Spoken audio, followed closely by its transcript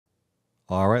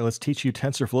All right, let's teach you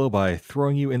TensorFlow by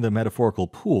throwing you in the metaphorical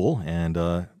pool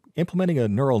and implementing a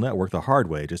neural network the hard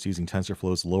way, just using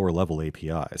TensorFlow's lower level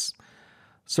APIs.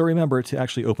 So remember, to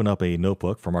actually open up a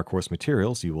notebook from our course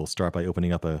materials, you will start by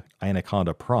opening up a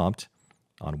Anaconda prompt.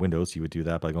 On Windows, you would do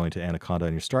that by going to Anaconda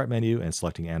in your Start menu and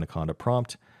selecting Anaconda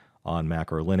prompt. On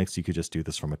Mac or Linux, you could just do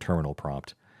this from a terminal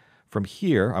prompt. From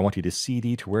here, I want you to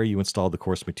cd to where you installed the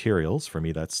course materials. For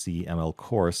me, that's CML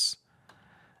course.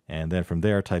 And then from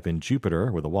there, type in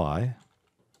Jupyter with a Y,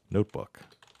 notebook.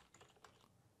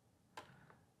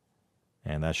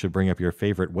 And that should bring up your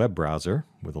favorite web browser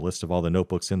with a list of all the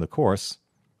notebooks in the course.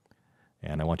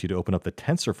 And I want you to open up the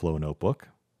Tensorflow notebook,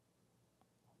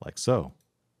 like so.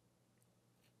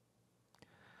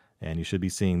 And you should be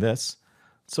seeing this.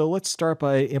 So let's start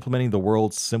by implementing the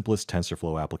world's simplest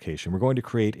TensorFlow application. We're going to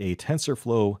create a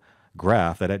TensorFlow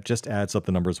graph that just adds up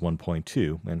the numbers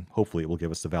 1.2, and hopefully it will give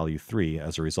us the value 3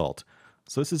 as a result.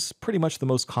 So this is pretty much the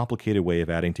most complicated way of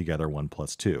adding together 1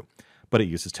 plus 2, but it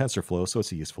uses TensorFlow, so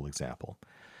it's a useful example.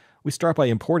 We start by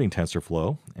importing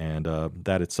TensorFlow, and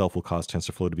that itself will cause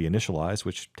TensorFlow to be initialized,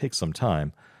 which takes some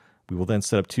time. We will then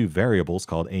set up two variables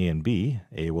called a and b.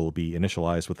 A will be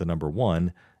initialized with the number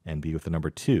 1, and b with the number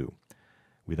 2.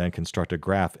 We then construct a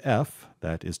graph f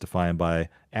that is defined by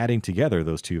adding together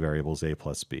those two variables a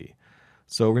plus b.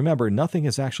 So remember, nothing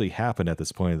has actually happened at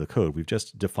this point of the code. We've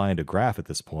just defined a graph at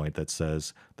this point that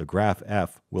says the graph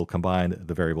f will combine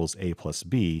the variables a plus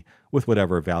b with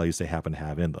whatever values they happen to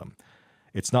have in them.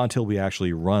 It's not until we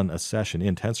actually run a session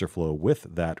in TensorFlow with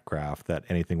that graph that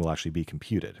anything will actually be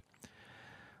computed.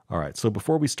 All right, so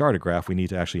before we start a graph, we need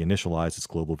to actually initialize its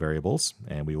global variables,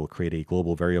 and we will create a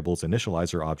global variables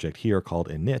initializer object here called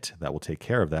init that will take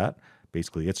care of that.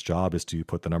 Basically, its job is to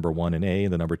put the number 1 in A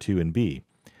and the number 2 in B.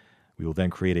 We will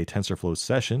then create a TensorFlow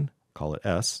session, call it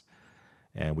S,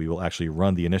 and we will actually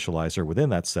run the initializer within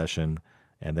that session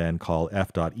and then call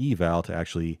f.eval to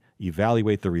actually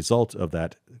evaluate the result of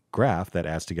that graph that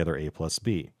adds together A plus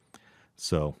B.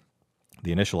 So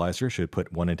the initializer should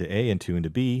put 1 into A and 2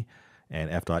 into B, and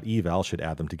f.eval should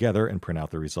add them together and print out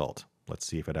the result. Let's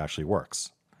see if it actually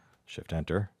works.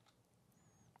 Shift-Enter.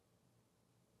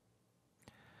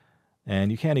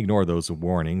 And you can't ignore those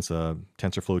warnings.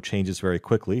 TensorFlow changes very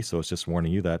quickly, so it's just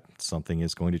warning you that something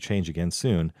is going to change again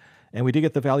soon. And we did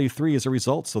get the value 3 as a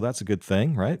result, so that's a good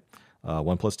thing, right?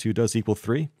 1 plus 2 does equal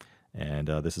 3. And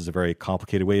this is a very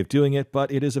complicated way of doing it,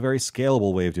 but it is a very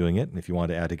scalable way of doing it. And if you want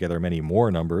to add together many more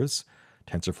numbers,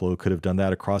 TensorFlow could have done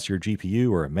that across your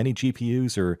GPU or many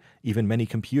GPUs or even many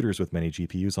computers with many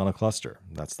GPUs on a cluster.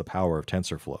 That's the power of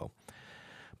TensorFlow.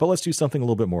 But let's do something a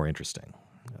little bit more interesting.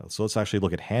 So let's actually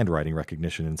look at handwriting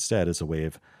recognition instead as a way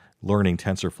of learning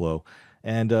TensorFlow.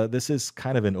 And this is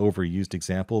kind of an overused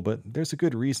example, but there's a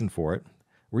good reason for it.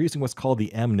 We're using what's called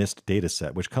the MNIST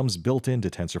dataset, which comes built into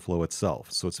TensorFlow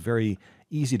itself. So it's very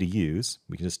easy to use.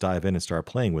 We can just dive in and start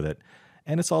playing with it.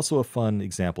 And it's also a fun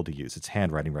example to use. It's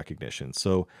handwriting recognition.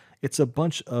 So it's a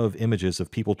bunch of images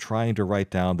of people trying to write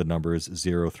down the numbers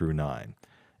 0 through 9.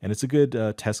 And it's a good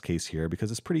test case here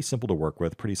because it's pretty simple to work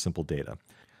with, pretty simple data.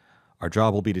 Our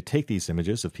job will be to take these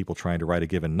images of people trying to write a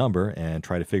given number and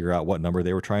try to figure out what number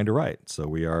they were trying to write. So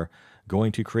we are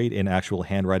going to create an actual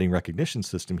handwriting recognition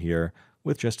system here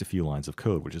with just a few lines of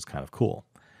code, which is kind of cool.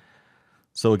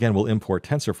 So again, we'll import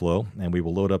TensorFlow, and we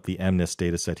will load up the MNIST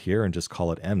dataset here and just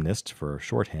call it MNIST for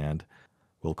shorthand.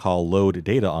 We'll call load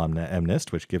data on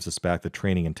MNIST, which gives us back the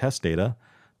training and test data.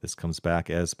 This comes back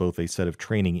as both a set of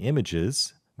training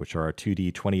images, which are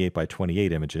 2D 28 by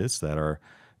 28 images that are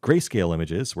grayscale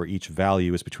images where each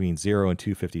value is between 0 and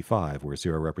 255, where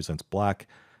 0 represents black,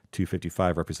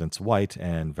 255 represents white,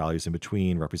 and values in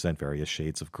between represent various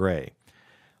shades of gray.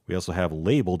 We also have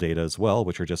label data as well,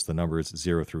 which are just the numbers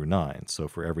 0 through 9. So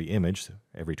for every image,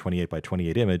 every 28 by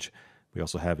 28 image, we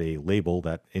also have a label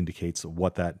that indicates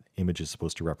what that image is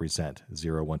supposed to represent,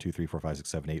 0, 1, 2, 3, 4, 5, 6,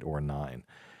 7, 8, or 9.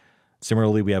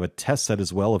 Similarly, we have a test set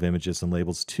as well of images and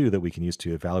labels too that we can use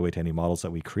to evaluate any models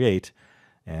that we create.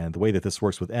 And the way that this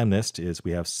works with MNIST is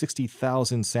we have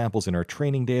 60,000 samples in our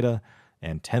training data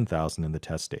and 10,000 in the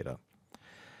test data.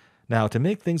 Now, to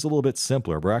make things a little bit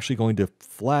simpler, we're actually going to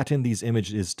flatten these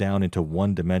images down into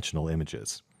one-dimensional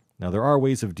images. Now, there are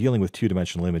ways of dealing with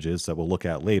two-dimensional images that we'll look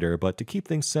at later, but to keep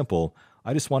things simple,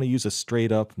 I just want to use a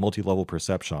straight-up multi-level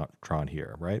perceptron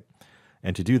here, right?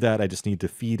 And to do that, I just need to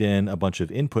feed in a bunch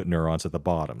of input neurons at the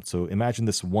bottom. So imagine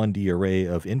this 1D array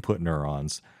of input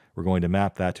neurons. We're going to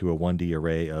map that to a 1D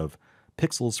array of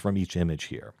pixels from each image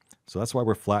here. So that's why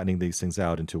we're flattening these things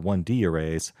out into 1D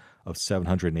arrays of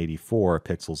 784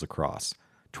 pixels across.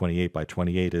 28 by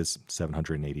 28 is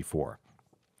 784.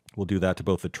 We'll do that to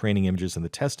both the training images and the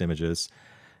test images.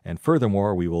 And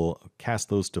furthermore, we will cast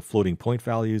those to floating point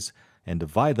values and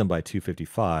divide them by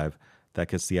 255. That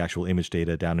gets the actual image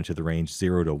data down into the range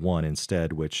 0 to 1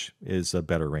 instead, which is a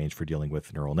better range for dealing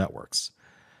with neural networks.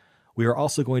 We are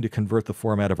also going to convert the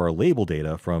format of our label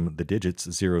data from the digits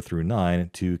 0 through 9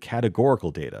 to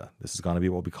categorical data. This is going to be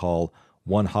what we call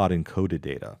one-hot encoded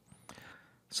data.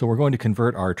 So we're going to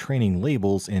convert our training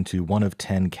labels into one of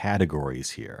 10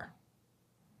 categories here.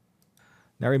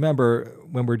 Now remember,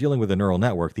 when we're dealing with a neural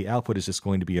network, the output is just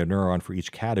going to be a neuron for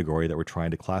each category that we're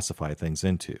trying to classify things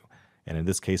into. And in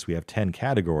this case, we have 10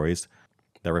 categories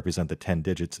that represent the 10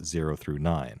 digits 0 through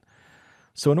 9.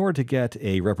 So in order to get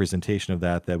a representation of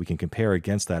that we can compare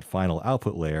against that final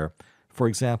output layer, for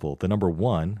example, the number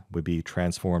 1 would be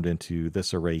transformed into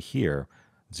this array here,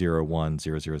 0, 1,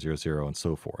 0, 0, 0, 0, and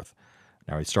so forth.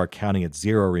 Now we start counting at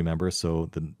 0, remember, so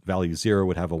the value 0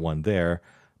 would have a 1 there,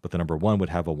 but the number 1 would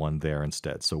have a 1 there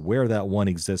instead. So where that 1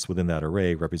 exists within that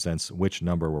array represents which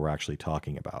number we're actually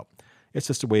talking about. It's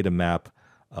just a way to map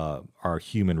our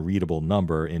human readable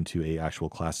number into an actual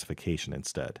classification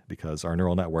instead, because our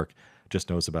neural network just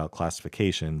knows about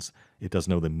classifications. It doesn't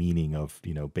know the meaning of,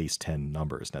 base 10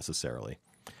 numbers necessarily.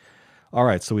 All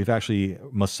right, so we've actually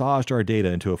massaged our data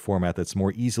into a format that's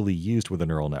more easily used with a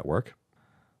neural network.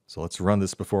 So let's run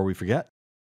this before we forget.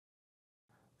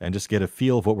 And just get a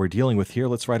feel of what we're dealing with here,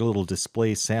 let's write a little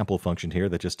display sample function here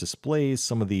that just displays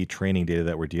some of the training data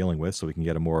that we're dealing with so we can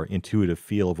get a more intuitive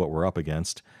feel of what we're up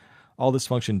against. All this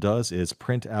function does is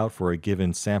print out for a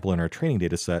given sample in our training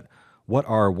data set what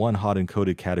our one-hot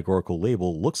encoded categorical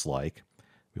label looks like.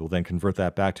 We will then convert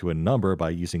that back to a number by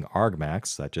using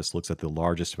argmax. That just looks at the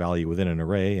largest value within an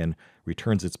array and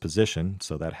returns its position.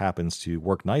 So that happens to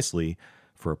work nicely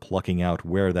for plucking out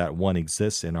where that 1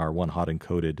 exists in our one-hot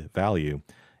encoded value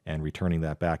and returning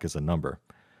that back as a number.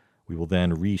 We will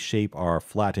then reshape our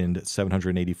flattened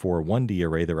 784 1D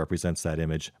array that represents that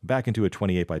image back into a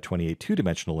 28 by 28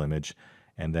 two-dimensional image,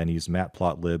 and then use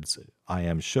matplotlib's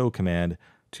imshow command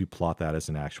to plot that as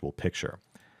an actual picture.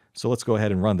 So let's go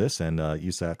ahead and run this and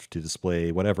use that to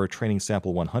display whatever training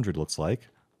sample 100 looks like.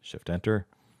 Shift-Enter.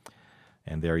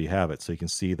 And there you have it. So you can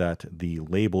see that the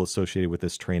label associated with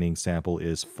this training sample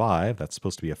is 5. That's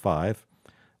supposed to be a 5.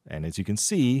 And as you can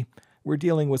see, we're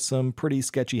dealing with some pretty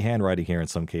sketchy handwriting here in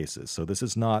some cases. So this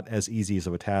is not as easy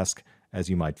of a task as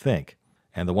you might think.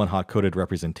 And the one-hot coded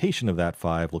representation of that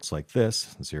 5 looks like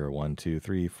this, 0, 1, 2,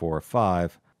 3, 4,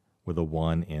 5, with a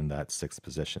 1 in that 6th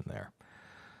position there.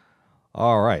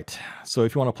 All right, so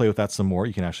if you want to play with that some more,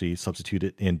 you can actually substitute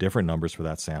it in different numbers for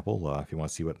that sample. If you want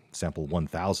to see what sample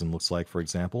 1000 looks like, for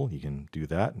example, you can do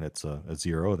that. And it's a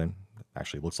 0, then it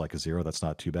actually looks like a 0. That's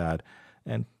not too bad.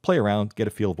 And play around, get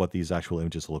a feel of what these actual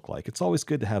images look like. It's always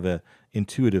good to have an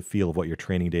intuitive feel of what your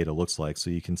training data looks like so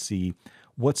you can see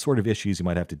what sort of issues you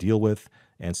might have to deal with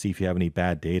and see if you have any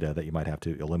bad data that you might have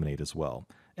to eliminate as well.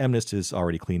 MNIST is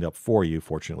already cleaned up for you,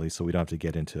 fortunately, so we don't have to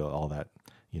get into all that,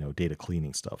 data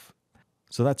cleaning stuff.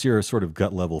 So that's your sort of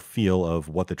gut level feel of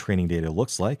what the training data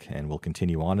looks like, and we'll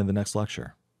continue on in the next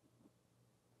lecture.